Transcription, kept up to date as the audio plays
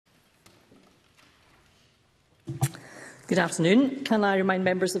Good afternoon. Can I remind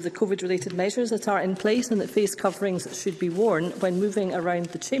members of the COVID-related measures that are in place and that face coverings should be worn when moving around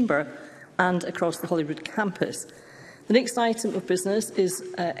the Chamber and across the Holyrood campus? The next item of business is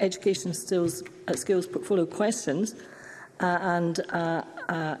Education Skills Portfolio Questions. If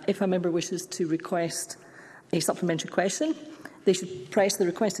a member wishes to request a supplementary question, they should press the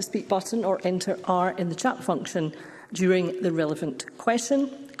Request to Speak button or enter R in the chat function during the relevant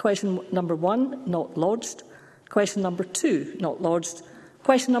question. Question number 1, not lodged. Question number 2, not lodged.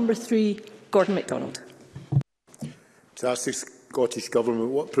 Question number 3, Gordon MacDonald. To ask the Scottish Government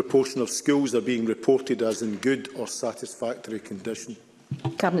what proportion of schools are being reported as in good or satisfactory condition.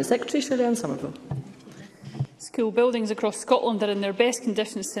 Cabinet Secretary Shirley-Anne Somerville. School buildings across Scotland are in their best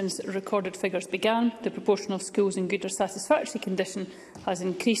condition since recorded figures began. The proportion of schools in good or satisfactory condition has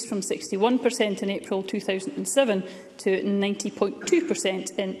increased from 61% in April 2007 to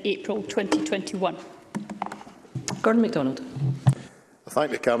 90.2% in April 2021. Gordon MacDonald. I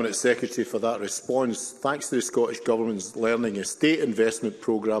thank the Cabinet Secretary for that response. Thanks to the Scottish Government's Learning Estate Investment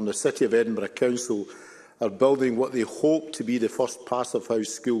Programme, the City of Edinburgh Council are building what they hope to be the first passive house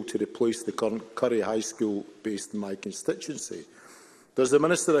school to replace the current Curry High School based in my constituency. Does the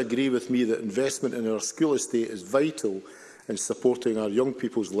Minister agree with me that investment in our school estate is vital in supporting our young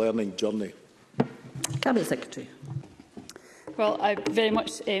people's learning journey? Cabinet Secretary. Well, I very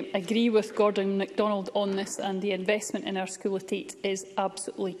much agree with Gordon MacDonald on this, and the investment in our school estate is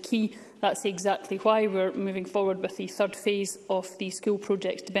absolutely key. That's exactly why we're moving forward with the third phase of the school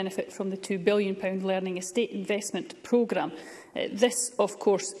projects to benefit from the £2 billion Learning Estate Investment Programme. This, of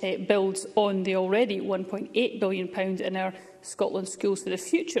course, builds on the already £1.8 billion in our Scotland Schools for the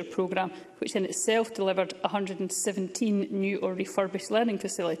Future programme, which in itself delivered 117 new or refurbished learning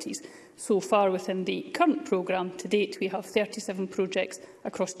facilities. So far within the current programme, to date, we have 37 projects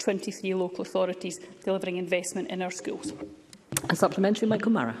across 23 local authorities delivering investment in our schools. A supplementary,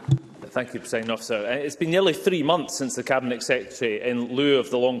 Michael Mara. Thank you, Presiding Officer. It's been nearly 3 months since the Cabinet Secretary, in lieu of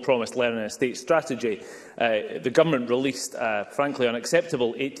the long-promised Learning Estate strategy, the Government released a frankly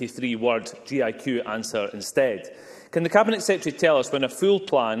unacceptable 83-word GIQ answer instead. Can the Cabinet Secretary tell us when a full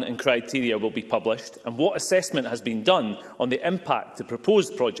plan and criteria will be published, and what assessment has been done on the impact of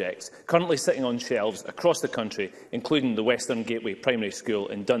proposed projects currently sitting on shelves across the country, including the Western Gateway Primary School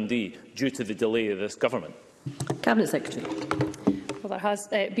in Dundee, due to the delay of this Government? Cabinet Secretary. Well, there has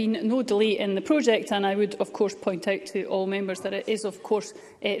been no delay in the project, and I would, of course, point out to all members that it is, of course,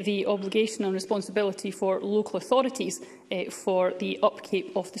 the obligation and responsibility for local authorities for the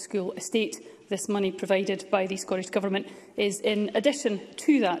upkeep of the school estate. This money provided by the Scottish Government is in addition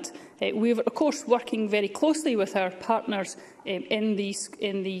to that. We are, of course, working very closely with our partners in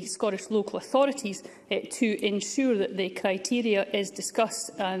the Scottish local authorities to ensure that the criteria is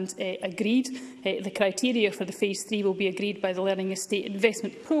discussed and agreed. The criteria for the Phase 3 will be agreed by the Learning Estate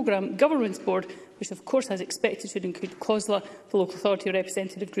Investment Programme Governance Board, which of course has expected should include COSLA, the local authority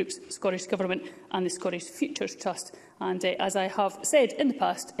representative groups, Scottish Government and the Scottish Futures Trust. And as I have said in the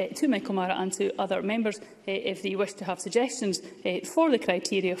past to Michael Mara and to other members, if they wish to have suggestions for the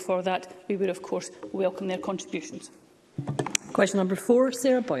criteria for that, we would of course welcome their contributions. Question number 4,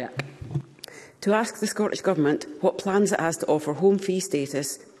 Sarah Boyack. To ask the Scottish Government what plans it has to offer home fee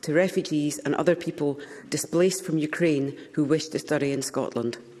status to refugees and other people displaced from Ukraine who wish to study in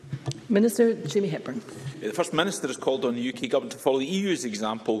Scotland. Minister Jamie Hepburn. The First Minister has called on the UK Government to follow the EU's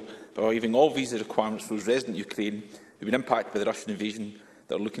example by waiving all visa requirements for those resident in Ukraine who have been impacted by the Russian invasion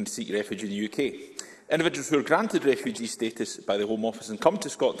that are looking to seek refuge in the UK. Individuals who are granted refugee status by the Home Office and come to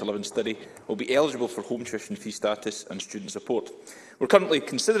Scotland to live and study will be eligible for home tuition fee status and student support. We are currently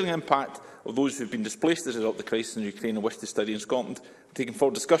considering the impact of those who have been displaced as a result of the crisis in Ukraine and wish to study in Scotland. We are taking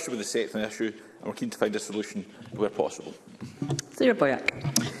forward discussion with the sector on the issue, and we are keen to find a solution where possible. Sarah Boyack.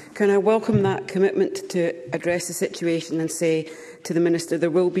 Can I welcome that commitment to address the situation and say to the Minister there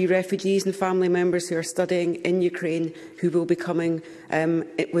will be refugees and family members who are studying in Ukraine who will be coming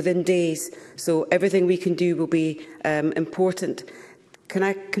within days. So everything we can do will be important. Can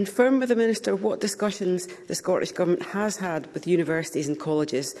I confirm with the Minister what discussions the Scottish Government has had with universities and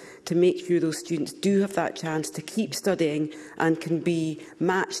colleges to make sure those students do have that chance to keep studying and can be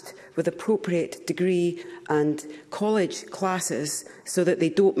matched with appropriate degree and college classes so that they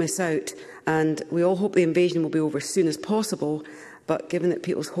don't miss out? And we all hope the invasion will be over as soon as possible, but given that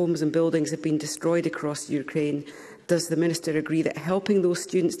people's homes and buildings have been destroyed across Ukraine, does the Minister agree that helping those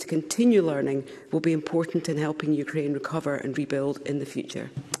students to continue learning will be important in helping Ukraine recover and rebuild in the future?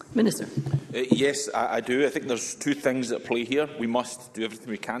 Minister. Yes, I do. I think there's two things at play here. We must do everything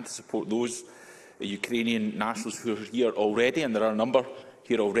we can to support those Ukrainian nationals who are here already, and there are a number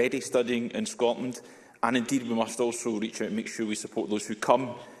here already studying in Scotland. And indeed, we must also reach out and make sure we support those who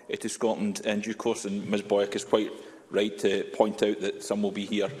come to Scotland in due course. And Ms Boyack is quite right to point out that some will be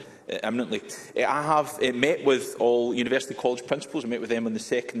here imminently. I have met with all University College principals. I met with them on the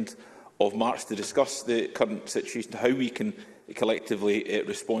 2nd of March to discuss the current situation, how we can collectively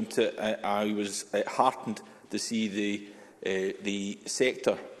respond to it. I was heartened to see the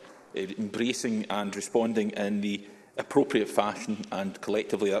sector embracing and responding in the appropriate fashion, and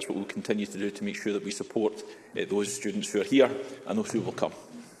collectively that's what we'll continue to do to make sure that we support those students who are here and those who will come.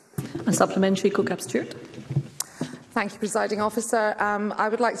 A supplementary, Cook-Stewart. Thank you, Presiding Officer. I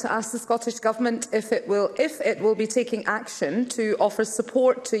would like to ask the Scottish Government if it will be taking action to offer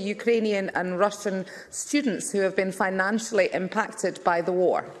support to Ukrainian and Russian students who have been financially impacted by the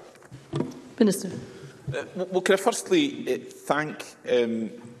war. Minister. Well, can I firstly thank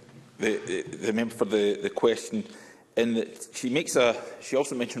the member for the question, in that she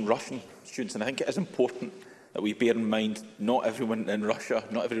also mentioned Russian students, and I think it is important that we bear in mind not everyone in Russia,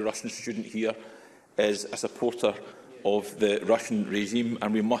 not every Russian student here is a supporter of the Russian regime,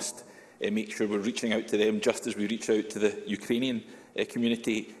 and we must make sure we're reaching out to them just as we reach out to the Ukrainian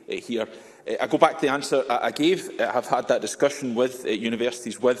community here. I go back to the answer I gave. I have had that discussion with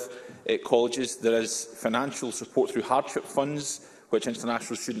universities, with colleges. There is financial support through hardship funds, which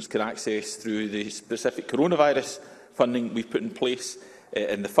international students can access through the specific coronavirus funding we've put in place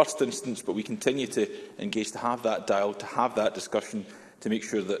in the first instance, but we continue to engage, to have that dialogue, to have that discussion, to make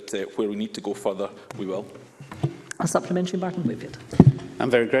sure that where we need to go further, we will. A supplementary, Martin Whitfield. I'm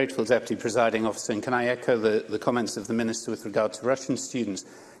very grateful, Deputy Presiding Officer, and can I echo the comments of the Minister with regard to Russian students?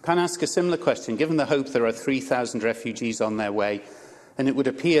 Can I ask a similar question? Given the hope there are 3,000 refugees on their way, and it would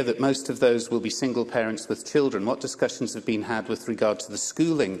appear that most of those will be single parents with children, what discussions have been had with regard to the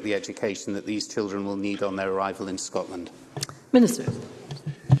schooling, the education that these children will need on their arrival in Scotland? Minister.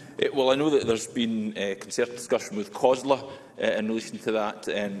 Well, I know that there's been concerted discussion with COSLA in relation to that.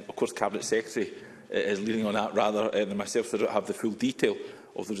 Of course, Cabinet Secretary is leading on that rather than myself, so I don't have the full detail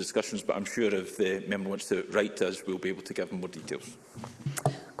of those discussions, but I'm sure if the member wants to write to us, we'll be able to give him more details.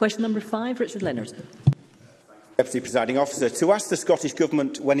 Question number 5, Richard Leonard. Deputy Presiding Officer, to ask the Scottish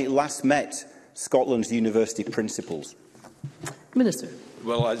Government when it last met Scotland's university principals. Minister.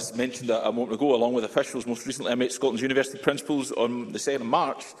 Well, as mentioned a moment ago, along with officials, most recently I met Scotland's university principals on the 2nd of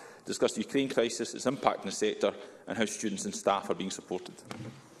March to discuss the Ukraine crisis, its impact on the sector and how students and staff are being supported.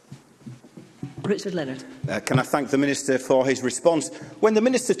 Richard Leonard. Can I thank the Minister for his response? When the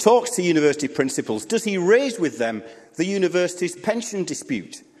Minister talks to university principals, does he raise with them the university's pension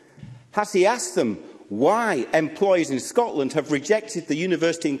dispute? Has he asked them why employers in Scotland have rejected the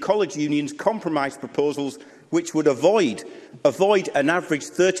university and college unions' compromise proposals, which would avoid an average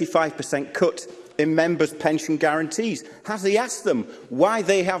 35% cut in members' pension guarantees? Has he asked them why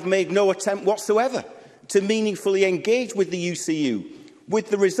they have made no attempt whatsoever to meaningfully engage with the UCU, with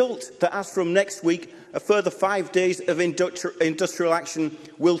the result that, as from next week, a further 5 days of industrial action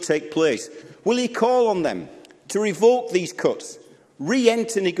will take place? Will he call on them to revoke these cuts,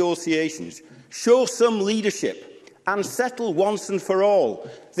 re-enter negotiations, show some leadership and settle once and for all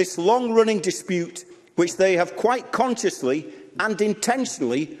this long-running dispute which they have quite consciously and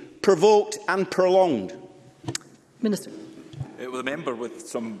intentionally provoked and prolonged? Minister. Well, the member with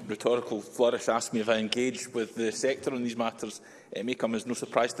some rhetorical flourish asked me if I engage with the sector on these matters. It may come as no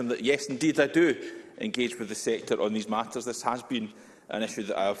surprise to him that, yes, indeed, I do engage with the sector on these matters. This has been an issue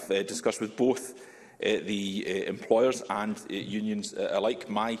that I have discussed with both the employers and unions alike.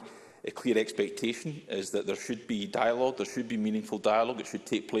 My clear expectation is that there should be dialogue, there should be meaningful dialogue. It should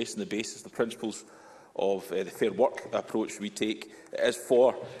take place on the basis of the principles of the fair work approach we take. It is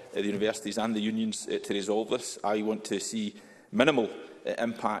for the universities and the unions to resolve this. I want to see minimal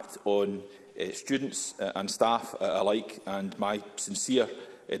impact on students and staff alike, and my sincere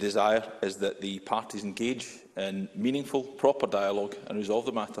desire is that the parties engage in meaningful, proper dialogue and resolve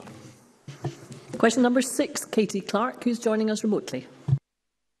the matter. Question number 6, Katie Clark, who's joining us remotely.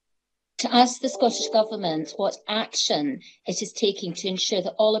 To ask the Scottish Government what action it is taking to ensure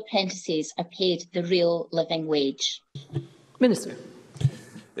that all apprentices are paid the real living wage. Minister.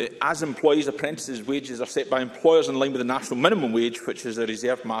 As employees, apprentices' wages are set by employers in line with the national minimum wage, which is a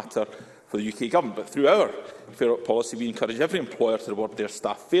reserved matter for the UK Government. But through our fair work policy, we encourage every employer to reward their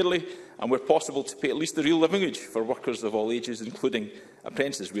staff fairly and, where possible, to pay at least the real living wage for workers of all ages, including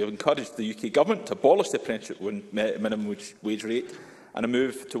apprentices. We have encouraged the UK Government to abolish the apprenticeship minimum wage rate and a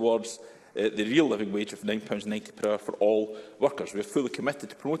move towards the real living wage of £9.90 per hour for all workers. We are fully committed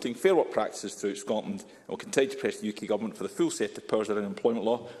to promoting fair work practices throughout Scotland and will continue to press the UK Government for the full set of powers around employment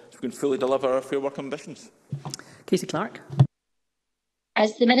law so we can fully deliver our fair work ambitions. Katie Clark.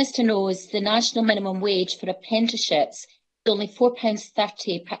 As the Minister knows, the national minimum wage for apprenticeships is only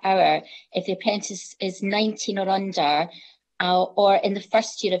 £4.30 per hour if the apprentice is 19 or under, or in the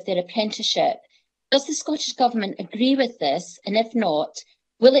first year of their apprenticeship. Does the Scottish Government agree with this? And if not,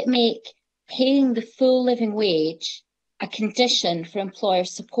 will it make paying the full living wage a condition for employer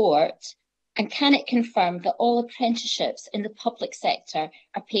support? And can it confirm that all apprenticeships in the public sector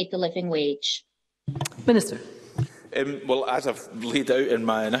are paid the living wage? Minister. Well, as I've laid out in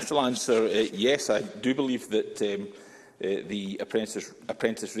my initial answer, yes, I do believe that the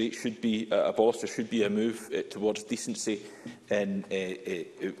apprentice rate should be abolished. There should be a move towards decency in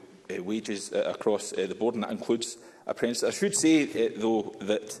wages across the board, and that includes apprentices. I should say, though,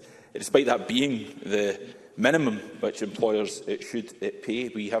 that despite that being the minimum which employers should pay,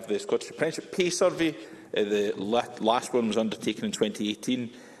 we have the Scottish Apprenticeship Pay Survey. The last one was undertaken in 2018,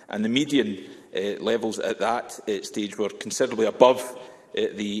 and the median levels at that stage were considerably above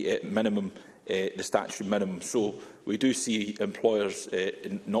the minimum, the statutory minimum. So we do see employers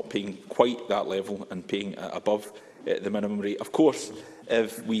not paying quite that level and paying above the minimum rate. Of course,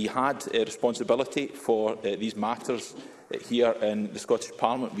 if we had a responsibility for these matters here in the Scottish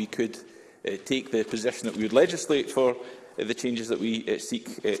Parliament, we could take the position that we would legislate for the changes that we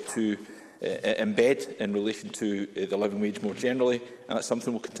seek to embed in relation to the living wage more generally, and that's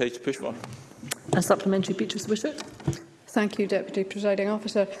something we'll continue to push for. A supplementary, Beatrice Wishart. Thank you, Deputy Presiding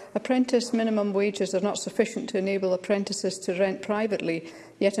Officer. Apprentice minimum wages are not sufficient to enable apprentices to rent privately,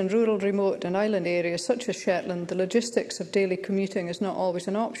 yet in rural, remote and island areas such as Shetland, the logistics of daily commuting is not always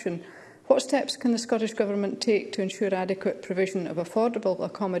an option. What steps can the Scottish Government take to ensure adequate provision of affordable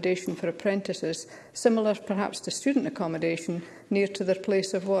accommodation for apprentices, similar perhaps to student accommodation, near to their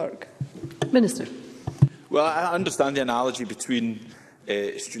place of work? Minister. Well, I understand the analogy between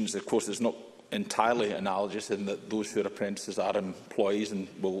students. Of course, it's not entirely analogous in that those who are apprentices are employees and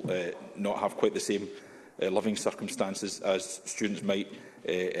will not have quite the same living circumstances as students might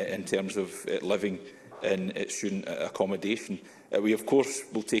in terms of living in student accommodation. We, of course,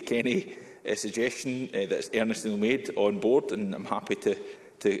 will take any suggestion that is earnestly made on board, and I'm happy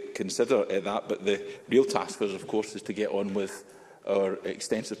to consider that. But the real task for us, of course, is to get on with our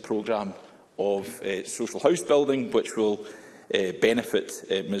extensive programme of social house building, which will benefit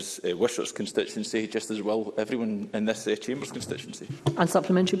Ms Wishart's constituency just as well everyone in this Chamber's constituency. And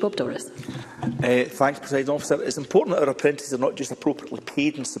supplementary, Bob Doris. Thanks, Presiding Officer. It's important that our apprentices are not just appropriately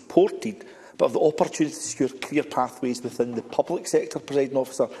paid and supported, but have the opportunity to secure clear pathways within the public sector, Presiding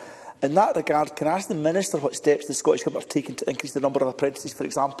Officer. In that regard, can I ask the Minister what steps the Scottish Government have taken to increase the number of apprentices, for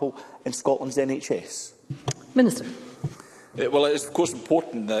example, in Scotland's NHS? Minister. Well, it is of course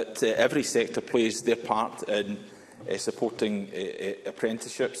important that every sector plays their part in supporting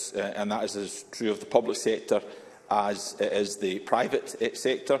apprenticeships, and that is as true of the public sector as it is the private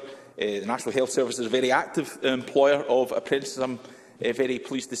sector. The National Health Service is a very active employer of apprentices. I'm very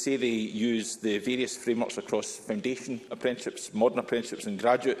pleased to say they use the various frameworks across foundation apprenticeships, modern apprenticeships and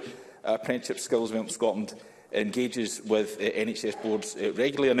graduate apprenticeships. Skills Development Scotland engages with NHS boards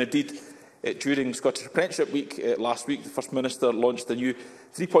regularly, and indeed during Scottish Apprenticeship Week last week, the First Minister launched a new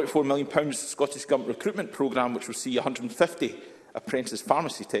 £3.4 million Scottish Government recruitment programme, which will see 150 apprentice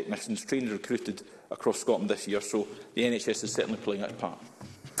pharmacy technicians trained and recruited across Scotland this year. So the NHS is certainly playing its part.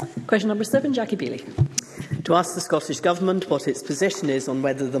 Question number 7, Jackie Bailey. To ask the Scottish Government what its position is on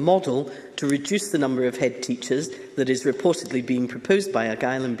whether the model to reduce the number of head teachers that is reportedly being proposed by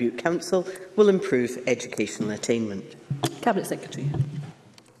Argyll and Bute Council will improve educational attainment. Cabinet Secretary.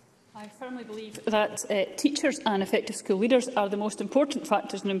 I firmly believe that teachers and effective school leaders are the most important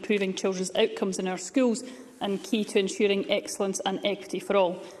factors in improving children's outcomes in our schools and key to ensuring excellence and equity for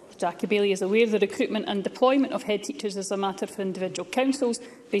all. Jackie Bailey is aware the recruitment and deployment of head teachers is a matter for individual councils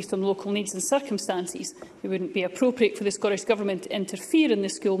based on local needs and circumstances. It wouldn't be appropriate for the Scottish Government to interfere in the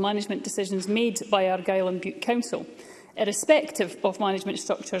school management decisions made by Argyll and Bute Council. Irrespective of management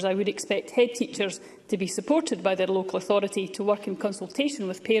structures, I would expect head teachers to be supported by their local authority to work in consultation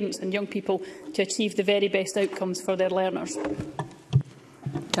with parents and young people to achieve the very best outcomes for their learners.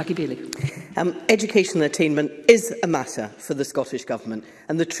 Jackie Bailey. Educational attainment is a matter for the Scottish Government,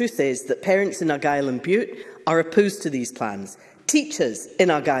 and the truth is that parents in Argyll and Bute are opposed to these plans. Teachers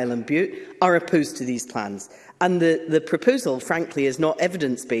in Argyll and Bute are opposed to these plans. And the proposal, frankly, is not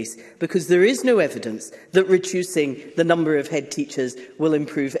evidence-based, because there is no evidence that reducing the number of head teachers will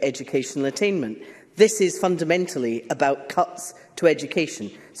improve educational attainment. This is fundamentally about cuts to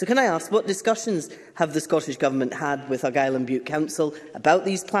education. So can I ask, what discussions have the Scottish Government had with Argyll and Bute Council about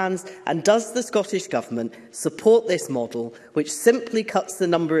these plans? And does the Scottish Government support this model, which simply cuts the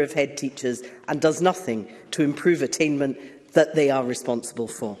number of head teachers and does nothing to improve attainment that they are responsible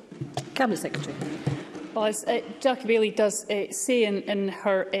for. Cabinet Secretary. Well, as Jackie Bailey does say in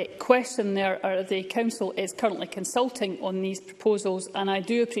her question there, the Council is currently consulting on these proposals, and I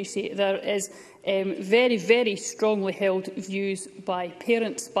do appreciate there is very, very strongly held views by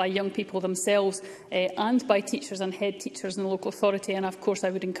parents, by young people themselves, and by teachers and head teachers in the local authority. And of course, I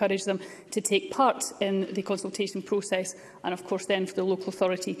would encourage them to take part in the consultation process, and of course then for the local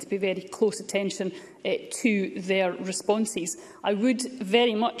authority to pay very close attention to their responses. I would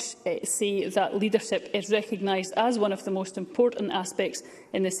very much say that leadership is recognised as one of the most important aspects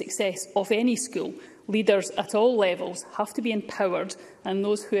in the success of any school. Leaders at all levels have to be empowered, and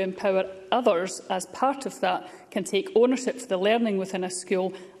those who empower others as part of that can take ownership for the learning within a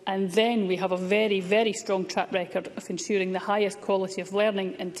school, and then we have a very, very strong track record of ensuring the highest quality of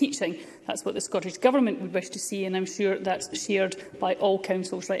learning and teaching. That's what the Scottish Government would wish to see, and I'm sure that's shared by all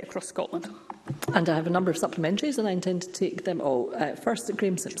councils right across Scotland. And I have a number of supplementaries, and I intend to take them all. First,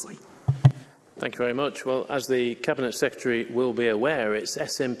 Graeme Simpson. Thank you very much. Well, as the Cabinet Secretary will be aware, it's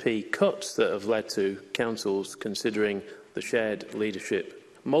SNP cuts that have led to councils considering the shared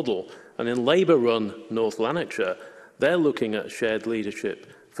leadership model. And in Labour-run North Lanarkshire, they're looking at shared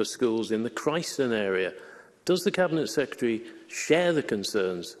leadership for schools in the Christton area. Does the Cabinet Secretary share the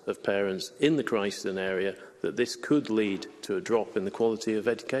concerns of parents in the Christton area that this could lead to a drop in the quality of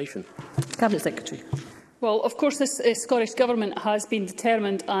education? Cabinet Secretary. Well, of course, this Scottish Government has been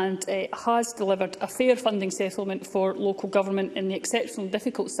determined and has delivered a fair funding settlement for local government in the exceptional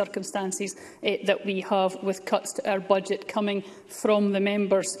difficult circumstances that we have with cuts to our budget coming from the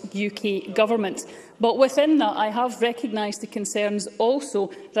members' UK Government. But within that, I have recognised the concerns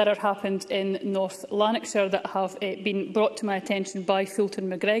also that have happened in North Lanarkshire that have been brought to my attention by Fulton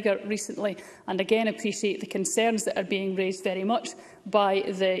McGregor recently, and again appreciate the concerns that are being raised very much by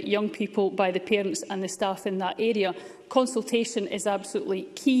the young people, by the parents and the staff in that area. Consultation is absolutely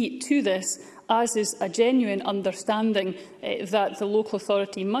key to this, as is a genuine understanding that the local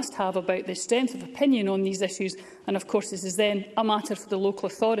authority must have about the strength of opinion on these issues. And of course, this is then a matter for the local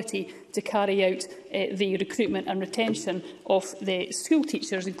authority to carry out the recruitment and retention of the school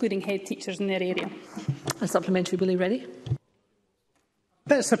teachers, including head teachers in their area. A supplementary, Willie Reddy. A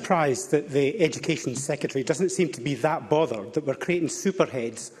bit surprised that the Education Secretary doesn't seem to be that bothered that we're creating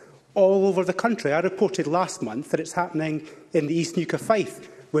superheads all over the country. I reported last month that it's happening in the East Nuka Fife,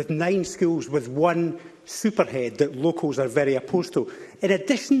 with 9 schools with 1 superhead that locals are very opposed to. In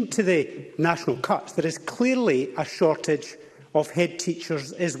addition to the national cuts, there is clearly a shortage of head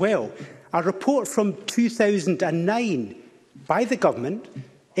teachers as well. A report from 2009 by the Government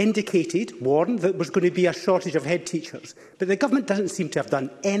warned that there was going to be a shortage of head teachers, but the Government doesn't seem to have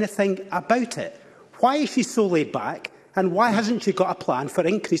done anything about it. Why is she so laid back, and why hasn't she got a plan for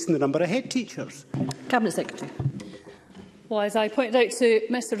increasing the number of head teachers? Cabinet Secretary. Well, as I pointed out to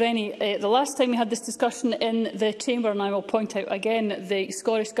Mr Rennie the last time we had this discussion in the Chamber, and I will point out again, the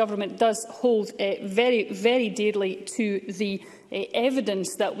Scottish Government does hold very, very dearly to the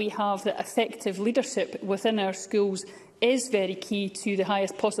evidence that we have that effective leadership within our schools is very key to the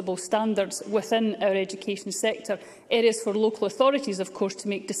highest possible standards within our education sector. It is for local authorities, of course, to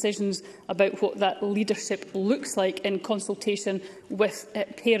make decisions about what that leadership looks like in consultation with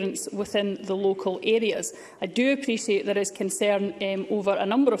parents within the local areas. I do appreciate there is concern over a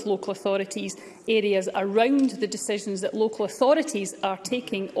number of local authorities' areas around the decisions that local authorities are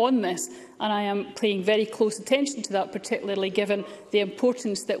taking on this, and I am paying very close attention to that, particularly given the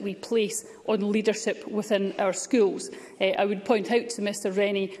importance that we place on leadership within our schools. I would point out to Mr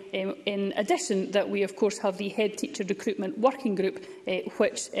Rennie, in addition, that we of course have the Head Teacher Recruitment Working Group,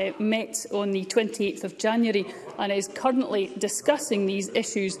 which met on the 28th of January and is currently discussing these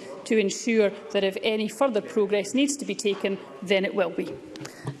issues to ensure that if any further progress needs to be taken, then it will be.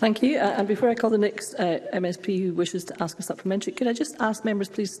 Thank you. And before I call the next MSP who wishes to ask a supplementary, could I just ask members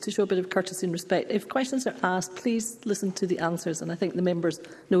please to show a bit of courtesy and respect? If questions are asked, please listen to the answers, and I think the members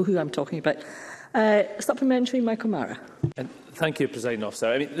know who I'm talking about. Supplementary, Michael Mara. Thank you, Presiding Officer.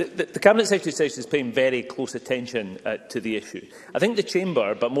 I mean, the Cabinet Secretary says she's paying very close attention to the issue. I think the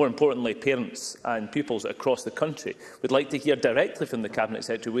Chamber, but more importantly parents and pupils across the country, would like to hear directly from the Cabinet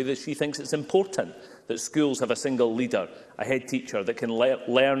Secretary whether she thinks it's important that schools have a single leader, a head teacher, that can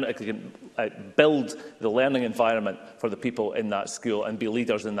build the learning environment for the people in that school and be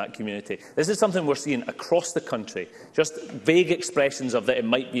leaders in that community. This is something we're seeing across the country. Just vague expressions of that it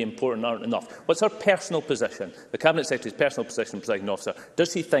might be important aren't enough. What's her personal position, the Cabinet Secretary's personal position, Presiding Officer?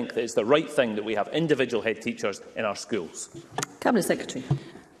 Does she think that it's the right thing that we have individual head teachers in our schools? Cabinet Secretary.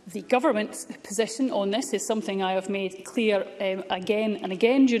 The Government's position on this is something I have made clear again and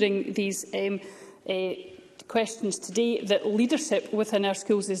again during these questions today that leadership within our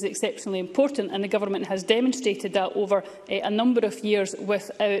schools is exceptionally important, and the Government has demonstrated that over a number of years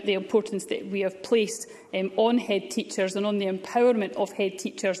with the importance that we have placed on head teachers and on the empowerment of head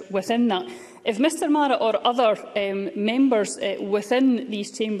teachers within that. If Mr Marra or other members within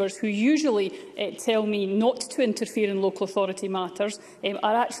these chambers who usually tell me not to interfere in local authority matters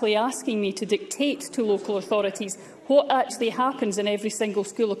are actually asking me to dictate to local authorities what actually happens in every single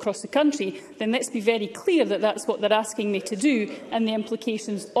school across the country, then let's be very clear that that's what they're asking me to do and the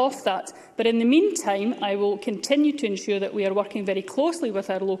implications of that. But in the meantime, I will continue to ensure that we are working very closely with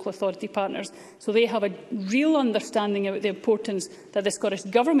our local authority partners so they have a real understanding of the importance that the Scottish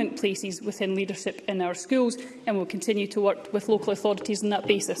Government places within leadership in our schools, and will continue to work with local authorities on that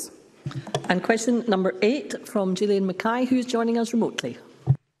basis. And question number 8 from Gillian Mackay, who is joining us remotely.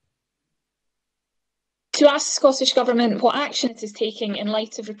 To ask the Scottish Government what action it is taking in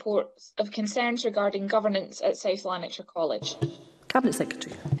light of reports of concerns regarding governance at South Lanarkshire College. Cabinet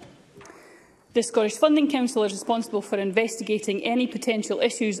Secretary. The Scottish Funding Council is responsible for investigating any potential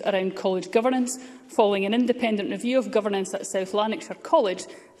issues around college governance. Following an independent review of governance at South Lanarkshire College,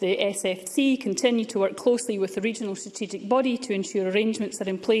 the SFC continue to work closely with the regional strategic body to ensure arrangements are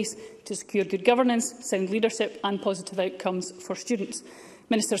in place to secure good governance, sound leadership and positive outcomes for students.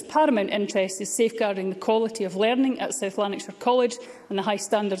 Minister's paramount interest is safeguarding the quality of learning at South Lanarkshire College, and the high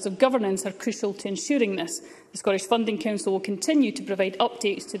standards of governance are crucial to ensuring this. The Scottish Funding Council will continue to provide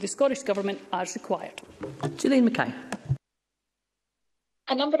updates to the Scottish Government as required. Gillian Mackay.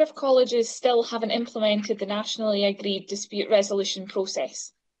 A number of colleges still haven't implemented the nationally agreed dispute resolution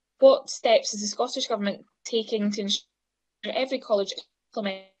process. What steps is the Scottish Government taking to ensure every college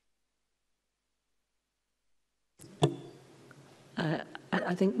implements?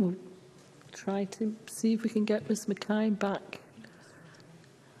 I think we'll try to see if we can get Ms Mackay back.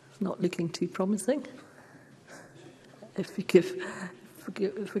 Not looking too promising. If we give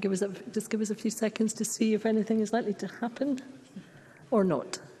us a few seconds to see if anything is likely to happen or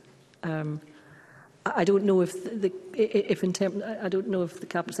not. I don't know if I don't know if the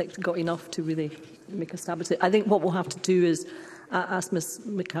Cabinet Secretary got enough to really make a stab at it. I think what we'll have to do is ask Ms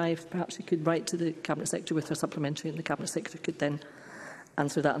Mackay if perhaps she could write to the Cabinet Secretary with her supplementary, and the Cabinet Secretary could then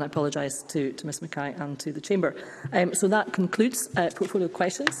answer that, and I apologise to Ms Mackay and to the Chamber. So that concludes portfolio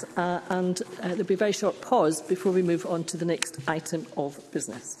questions, and there will be a very short pause before we move on to the next item of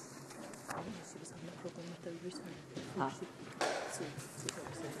business.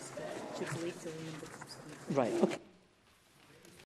 Right, okay.